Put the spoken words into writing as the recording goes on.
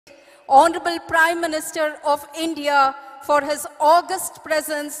Honorable Prime Minister of India for his august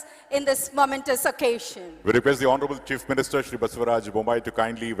presence in this momentous occasion. We request the Honorable Chief Minister, Shri Basavaraj Bommai, to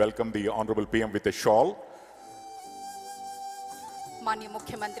kindly welcome the Honorable PM with a shawl. ಮಾನ್ಯ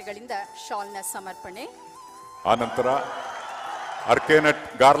ಮುಖ್ಯಮಂತ್ರಿಗಳಿಂದ ಶಾಲ್ನ ಸಮರ್ಪಣೆ. Anantara, Arcanate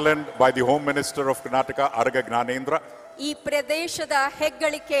garland by the Home Minister of Karnataka, Araga Gnanendra. ಈ ಪ್ರದೇಶದ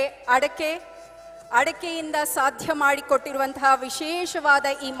ಹೆಗ್ಗಳಿಕೆ ಅಡಕೆಯಿಂದ ಸಾಧ್ಯ ಮಾಡಿಕೊಟ್ಟಿರುವಂತಹ ವಿಶೇಷವಾದ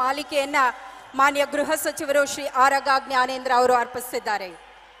ಈ ಮಾಲಿಕೆಯನ್ನ ಮಾನ್ಯ ಗೃಹ ಸಚಿವರು ಶ್ರೀ ಆರಗ ಜ್ಞಾನೇಂದ್ರ ಅವರು ಅರ್ಪಿಸಿದ್ದಾರೆ.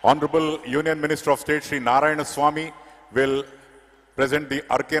 Honorable Union Minister of State Shri Narayana Swamy will present the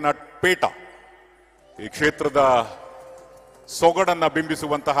Arcanate Peta. ಈ ಕ್ಷೇತ್ರದ ಸೊಗಡನ್ನ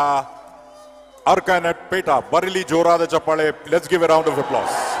ಬಿಂಬಿಸುವಂತಹ Arcanate Peta. ಬರಲಿ ಜೋರಾದ ಚಪ್ಪಾಳೆ. Let's give a round of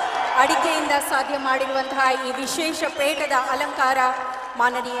applause. ಅಡಿಕೆಯಿಂದ ಸಾಧ್ಯ ಮಾಡಿರುವಂತಹ ಈ ವಿಶೇಷ ಪೇಟದ ಅಲಂಕಾರ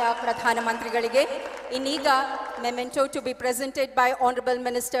ಮಾನನೀಯ ಪ್ರಧಾನ ಮಂತ್ರಿಗಳಿಗೆ. ಇನ್ನೀಗ memento to be presented by Honorable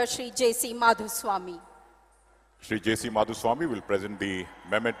Minister Shri J.C. Madhuswamy. Shri J.C. Madhuswamy will present the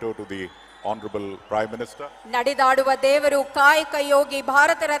memento to the Honorable Prime Minister. ನಡೆದಾಡುವ ದೇವರು ಕಾಯಕ ಯೋಗಿ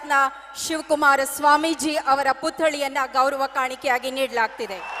ಭಾರತ ರತ್ನ ಶಿವಕುಮಾರ ಸ್ವಾಮೀಜಿ ಅವರ ಪುತ್ಥಳಿಯನ್ನ ಗೌರವ ಕಾಣಿಕೆಯಾಗಿ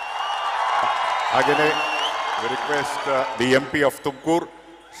ನೀಡಲಾಗ್ತಿದೆ. Again, we request the MP of Tumakuru,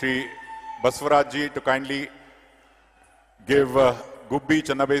 Shri Basavaraj to kindly give Gubbi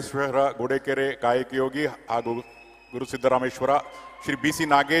Channabeswara Godekere Kayaki Yogi Hagu Guru Siddharameshwara. Shri B.C.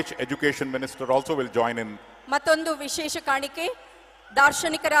 Nagesh, Education Minister, also will join in. ಮತ್ತೊಂದು ವಿಶೇಷ ಕಾಣಿಕೆ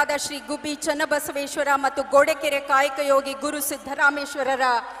ದಾರ್ಶನಿಕರಾದ ಶ್ರೀ ಗುಬ್ಬಿ ಚನ್ನಬಸವೇಶ್ವರ ಮತ್ತು ಗೋಡೆಕೆರೆ ಕಾಯಕ ಯೋಗಿ ಗುರು ಸಿದ್ದರಾಮೇಶ್ವರರ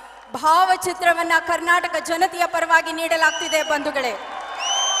ಭಾವಚಿತ್ರವನ್ನ ಕರ್ನಾಟಕ ಜನತೆಯ ಪರವಾಗಿ ನೀಡಲಾಗ್ತಿದೆ ಬಂಧುಗಳೇ.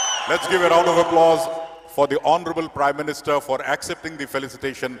 Let's give a round of applause for the Honorable Prime Minister for accepting the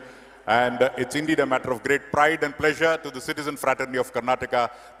felicitation, and it's indeed a matter of great pride and pleasure to the citizen fraternity of Karnataka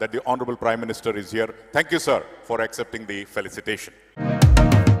that the Honorable Prime Minister is here. Thank you, sir, for accepting the felicitation.